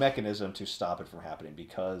there's no mechanism to stop it from happening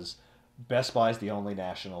because Best Buy is the only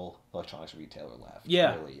national electronics retailer left.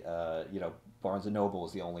 Yeah. Really. Barnes & Noble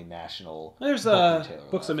is the only national There's book retailer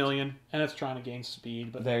Books left. A Million, and it's trying to gain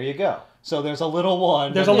speed, but There you go. So there's a little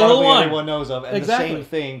one. There's that a little hardly one. everyone knows of, and Exactly. the same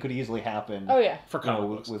thing could easily happen. Oh, yeah. for you know, comic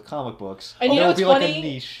books. with comic books. And you There know would what's be like funny? a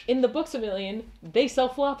niche. In the Books A Million, they sell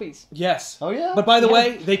floppies. Yes. Oh, yeah? But by the Yeah.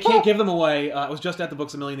 way, they can't give them away. I was just at the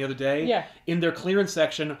Books A Million the other day. Yeah. In their clearance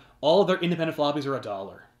section, all of their independent floppies are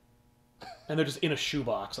 $1. And they're just in a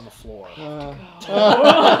shoebox on the floor.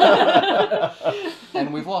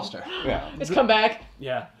 And we've lost her. Yeah. It's come back.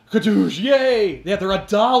 Yeah. Kadoosh, yay! Yeah, they're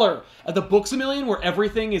 $1. At the Books A Million, where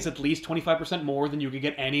everything is at least 25% more than you could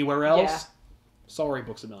get anywhere else. Yeah. Sorry,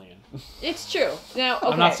 Books A Million. It's true. Now, okay.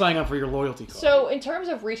 I'm not signing up for your loyalty card. So, in terms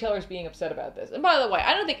of retailers being upset about this, and by the way,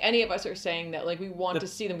 I don't think any of us are saying that like we want to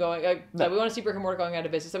see them going, that we want to see brick and mortar going out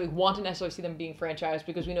of business, that we want to necessarily see them being franchised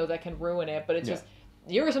because we know that can ruin it. But it's just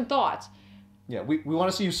here are some thoughts. Yeah, we want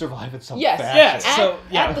to see you survive in some Yes, fashion. Yes. At, So,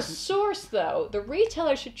 yeah. at the source, though, the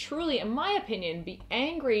retailer should truly, in my opinion, be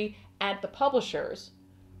angry at the publishers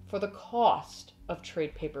for the cost of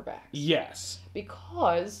trade paperbacks. Yes.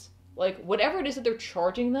 Because, like, whatever it is that they're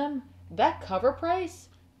charging them, that cover price,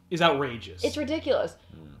 Is outrageous. it's ridiculous.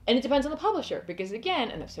 And it depends on the publisher. Because,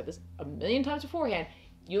 again, and I've said this a million times beforehand,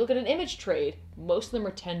 you look at an image trade, most of them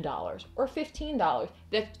are $10 or $15.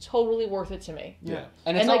 That's totally worth it to me. Yeah.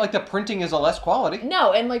 And it's And, not like- like the printing is a less quality.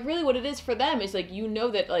 No, and like really what it is for them is like you know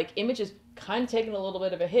that like Image is kind of taking a little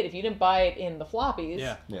bit of a hit. If you didn't buy it in the floppies,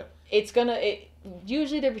 Yeah. Yeah. it's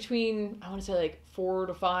usually they're between I want to say like 4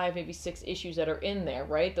 to 5, maybe 6 issues that are in there,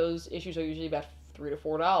 right? Those issues are usually about $3 to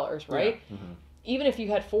 $4, right? Yeah. Mm-hmm. Even if you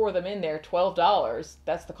had 4 of them in there, $12,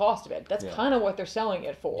 that's the cost of it. That's Yeah. kind of what they're selling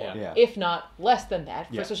it for, Yeah. Yeah. if not less than that,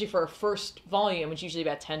 Yeah. especially for a first volume, which is usually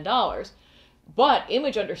about $10. But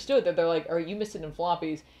Image understood that they're like, all right, you missed it in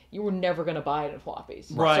floppies. You were never going to buy it in floppies.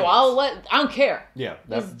 Right. So I don't care. Yeah.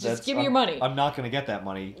 Just give me your money. I'm not going to get that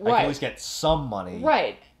money. I Right. can at least get some money.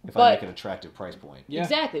 Right. If But I make an attractive price point. Yeah.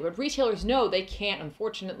 Exactly, but retailers know they can't,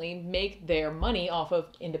 unfortunately, make their money off of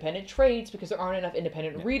independent trades because there aren't enough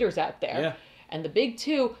independent readers out there. Yeah. And the big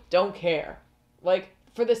two don't care. Like,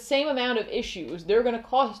 for the same amount of issues, they're going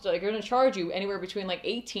to charge you anywhere between like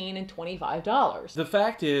 $18 and $25. The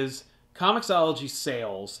fact is, Comixology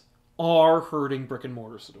sales are hurting brick and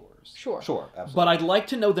mortar stores. Sure. Absolutely. But I'd like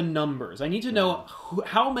to know the numbers. I need to know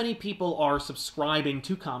how many people are subscribing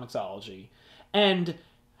to Comixology, and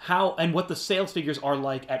what the sales figures are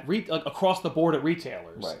like at across the board at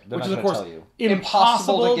retailers. Right. They're Which not is of gonna course tell you.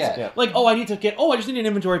 impossible Impossible to get. Yeah. Like, I just need an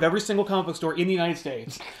inventory of every single comic book store in the United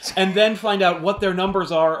States, and then find out what their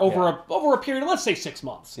numbers are over a period of, let's say, 6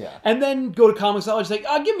 months. Yeah. And then go to Comixology and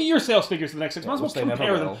say, give me your sales figures for the next 6 months. which We'll they never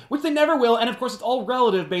compare them. will. Which they never will. And of course, it's all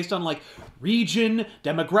relative based on like region,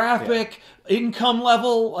 demographic, income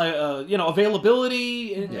level,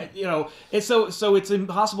 availability. It's so it's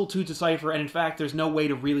impossible to decipher. And in fact, there's no way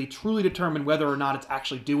to really truly determine whether or not it's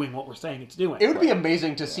actually doing what we're saying it's doing. It would be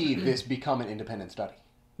amazing to see this become an independent study.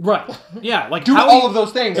 Right. Yeah. Like Do how all of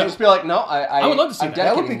those things and just be like, no, I would love to see I'm that.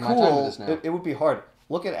 That would be dedicating my time to cool. this now. It would be hard.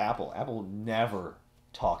 Look at Apple. Apple never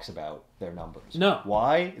talks about their numbers. No.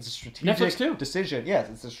 Why? It's a strategic Netflix too. decision. Yes,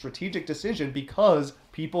 it's a strategic decision because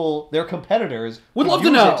their competitors Would love to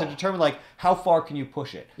use know. it to determine like how far can you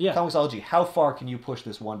push it. Yeah. Comixology, how far can you push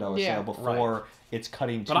this $1 Yeah. sale before it's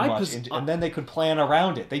cutting too But much, and then they could plan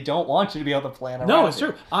around it. They don't want you to be able to plan around it. No, it's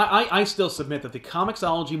true. I still submit that the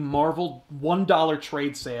Comixology Marvel $1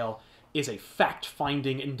 trade sale is a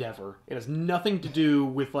fact-finding endeavor. It has nothing to do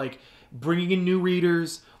with like bringing in new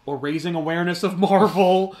readers or raising awareness of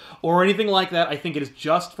Marvel or anything like that. I think it is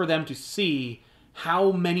just for them to see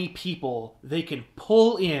how many people they can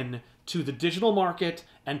pull in to the digital market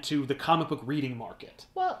and to the comic book reading market.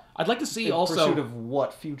 Well, I'd like to see In also pursuit of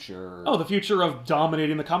what future? the future of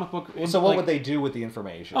dominating the comic book. So what would they do with the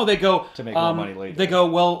information? Oh, they go to make more money later. They go,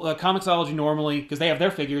 Comixology normally, because they have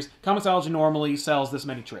their figures, Comixology normally sells this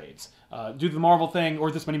many trades. Due to the Marvel thing,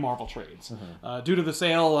 or this many Marvel trades. Due to the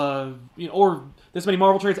sale, or this many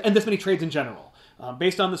Marvel trades, and this many trades in general.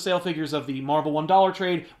 Based on the sale figures of the Marvel $1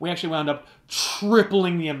 trade, we actually wound up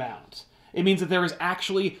tripling the amount. It means that there is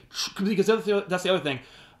actually, because that's the other thing,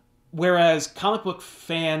 whereas comic book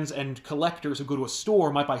fans and collectors who go to a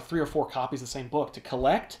store might buy 3 or 4 copies of the same book to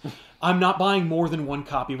collect, I'm not buying more than 1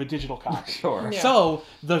 copy of a digital copy. Sure. Yeah. So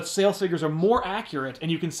the sales figures are more accurate, and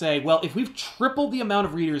you can say, well, if we've tripled the amount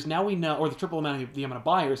of readers, now we know, or the triple amount of the amount of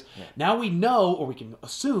buyers, now we know, or we can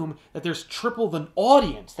assume, that there's triple the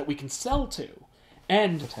audience that we can sell to.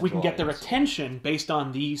 And we can get their audience. attention based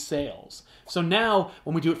on these sales. So now,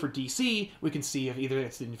 when we do it for DC, we can see if either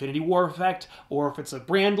it's the Infinity War effect, or if it's a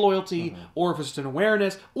brand loyalty, or if it's just an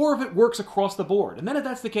awareness, or if it works across the board. And then if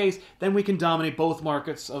that's the case, then we can dominate both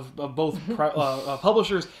markets of both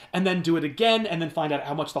publishers, and then do it again, and then find out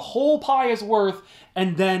how much the whole pie is worth,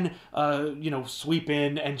 and then sweep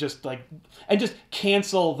in and just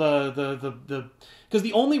cancel the because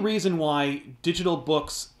the only reason why digital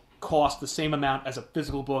books cost the same amount as a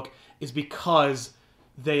physical book is because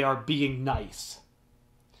they are being nice.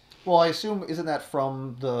 Well, I assume, isn't that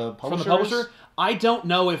from the publishers? From the publisher? I don't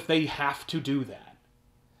know if they have to do that.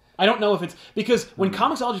 I don't know if it's... Because when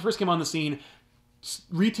Comixology first came on the scene,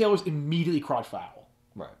 retailers immediately cried foul.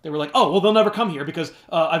 Right. They were like, oh, well, they'll never come here because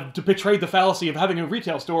I've betrayed the fallacy of having a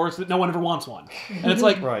retail store so that no one ever wants one. And it's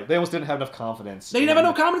like... Right. They almost didn't have enough confidence. They didn't have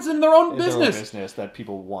no confidence in their own business that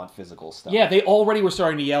people want physical stuff. Yeah, they already were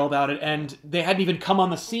starting to yell about it, and they hadn't even come on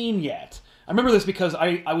the scene yet. I remember this because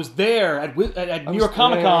I was there at New York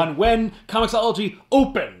Comic Con when Comixology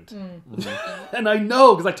opened. And I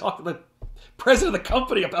know because I talked to the president of the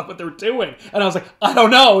company about what they were doing. And I was like, I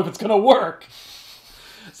don't know if it's going to work.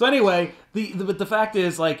 So anyway, the fact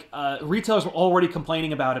is, retailers were already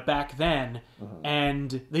complaining about it back then, and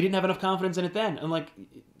they didn't have enough confidence in it then. And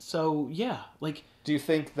do you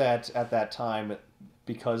think that at that time,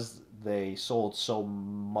 because they sold so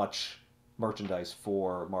much merchandise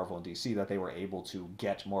for Marvel and DC, that they were able to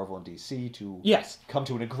get Marvel and DC to come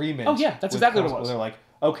to an agreement? Oh yeah, that's exactly what it was. They're like,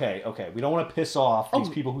 okay, we don't want to piss off these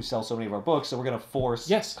people who sell so many of our books, so we're going to force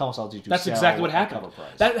Comixology to That's sell exactly what at happened. cover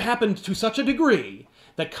price. That happened to such a degree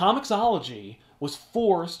that Comixology was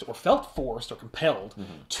forced, or felt forced, or compelled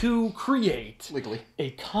to create Legally. a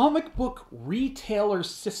comic book retailer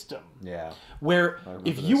system. Yeah. Where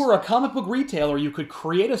if this. you were a comic book retailer, you could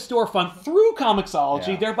create a storefront through Comixology,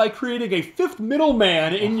 Yeah. thereby creating a fifth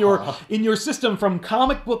middleman in your system from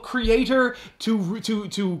comic book creator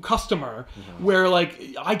to customer. Where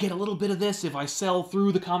like I get a little bit of this if I sell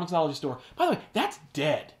through the Comixology store. By the way, that's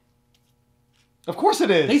dead. Of course it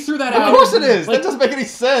is. They threw that out. Of course it is. Like, that doesn't make any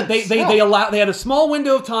sense. They had a small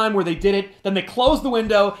window of time where they did it, then they closed the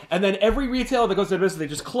window, and then every retailer that goes to business, they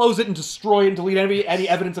just close it and destroy it and delete any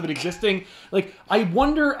evidence of it existing. Like, I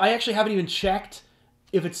wonder, I actually haven't even checked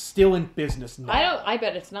if it's still in business now. I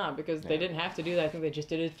bet it's not, because they didn't have to do that. I think they just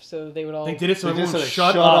did it so they would all... They did it so They everyone just would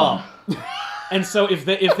said, shut up. And so if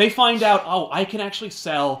they find out, oh, I can actually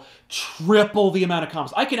sell triple the amount of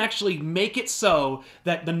comics, I can actually make it so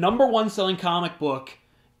that the #1 selling comic book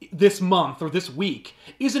this month or this week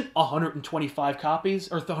isn't 125 copies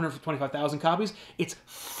or 125,000 copies, it's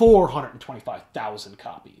 425,000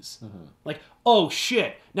 copies. Like, oh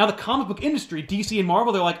shit. Now the comic book industry, DC and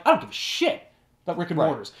Marvel, they're like, I don't give a shit about Rick and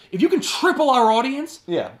Mortars. If you can triple our audience,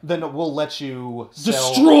 Yeah, then we'll let you sell,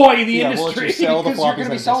 destroy the We'll let industry. you sell the Because you're floppies going to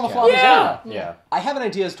be at a selling the discount. floppies Yeah. anyway. Yeah. I have an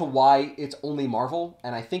idea as to why it's only Marvel,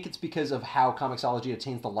 and I think it's because of how Comixology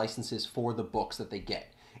obtains the licenses for the books that they get.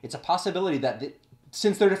 It's a possibility that,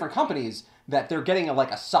 since they're different companies, that they're getting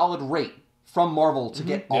a solid rate from Marvel to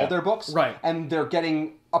get all Yeah. their books, Right. and they're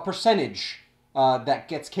getting a percentage that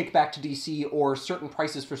gets kicked back to DC or certain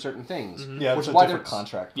prices for certain things. Yeah, which it's is a why different they're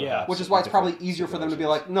contract. Yeah. perhaps, Which is in why it's probably different easier for them to be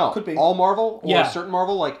situations. like, no, Could be. all Marvel or Yeah. certain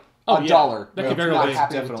Marvel, like Oh, $1. yeah. That could It's very not well be.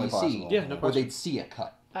 happening with Definitely DC. possible. Yeah, no Where question. they'd see a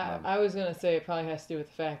cut. I was going to say it probably has to do with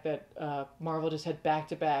the fact that Marvel just had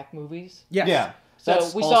back-to-back movies. Yes. Yeah. So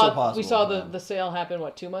That's we also saw possible, the sale happen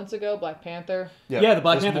 2 months ago, Black Panther, Yeah, the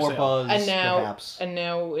Black There's Panther more sale. buzz, and perhaps.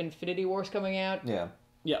 now Infinity War's coming out. Yeah.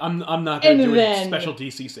 Yeah, I'm not going And to do a then- special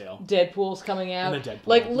DC sale. Deadpool's coming out. And then Deadpool,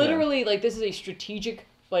 Like literally, like this is a strategic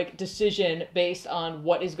decision based on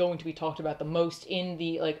what is going to be talked about the most in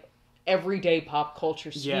the everyday pop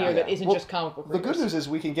culture sphere Yeah. that isn't Well, just comic book The good readers. news is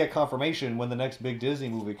we can get confirmation when the next big Disney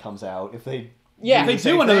movie comes out. If they Yeah. do the They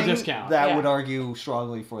same do another thing, discount. that Yeah. would argue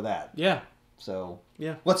strongly for that. Yeah. So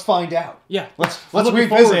Yeah. let's find out. Yeah. Let's looking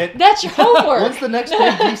revisit. That's your homework. What's the next big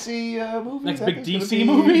DC movie? Next that big there's gonna DC be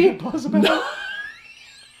movie? buzz about?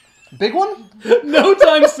 Big one? No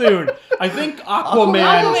time soon. I think Aquaman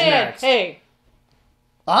is Aquaman. next. Hey,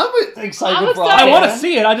 I'm excited I'm for excited. I want to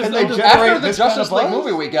see it. I just, Can they I just generate After the this kind of Justice League buzz?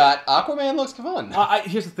 movie we got, Aquaman looks fun.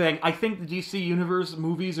 here's the thing. I think the DC Universe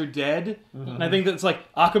movies are dead, and I think that it's like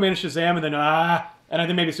Aquaman and Shazam, and then and I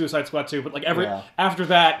think maybe Suicide Squad too. But Yeah. after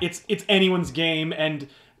that, it's anyone's game, and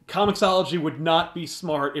Comixology would not be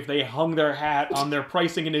smart if they hung their hat on their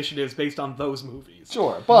pricing initiatives based on those movies.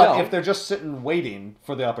 Sure, but No. if they're just sitting waiting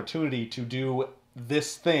for the opportunity to do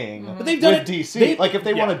this thing But they've done with it- DC, like if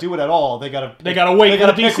they yeah. want to do it at all, they gotta They gotta wait They for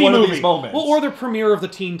gotta the pick DC one movie. of these moments. Well, or the premiere of the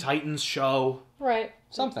Teen Titans show. right.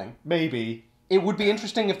 Something. maybe. It would be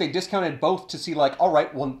interesting if they discounted both to see all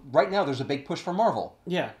right, well, right now there's a big push for Marvel.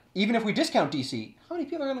 Yeah. Even if we discount DC, how many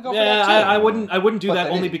people are going to go for Yeah, that too? I wouldn't do But that they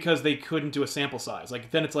only didn't. because they couldn't do a sample size.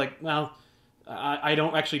 Like then it's like, well, I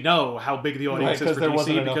don't actually know how big the audience Right, is 'cause for there DC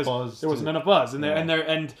wasn't enough because buzz there wasn't to- enough buzz, and Yeah.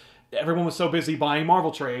 and everyone was so busy buying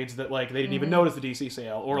Marvel trades that they didn't even notice the DC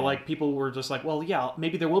sale, or people were just like, well, yeah,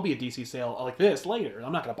 maybe there will be a DC sale like this later.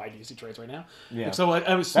 I'm not going to buy DC trades right now. Yeah. Like, so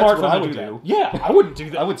I was smart for what them I to would do do. that. Yeah, I wouldn't do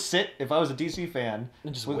that. I would sit if I was a DC fan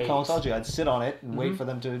And just with wait. Comixology. I'd sit on it and wait for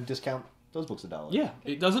them to discount those books $1. Yeah,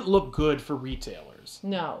 it doesn't look good for retailers.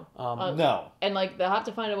 No. No, And they'll have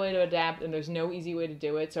to find a way to adapt, and there's no easy way to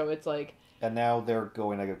do it. So it's like, and now they're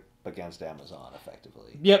going against Amazon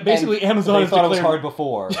effectively. Yeah, basically Amazon They has thought it was declared. hard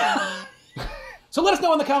before. So let us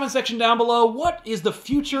know in the comments section down below, what is the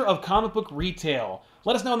future of comic book retail?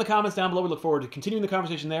 Let us know in the comments down below. We look forward to continuing the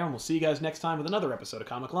conversation there, and we'll see you guys next time with another episode of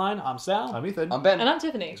Comic Line. I'm Sal. I'm Ethan. I'm Ben. and I'm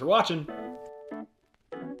Tiffany. Thanks for watching.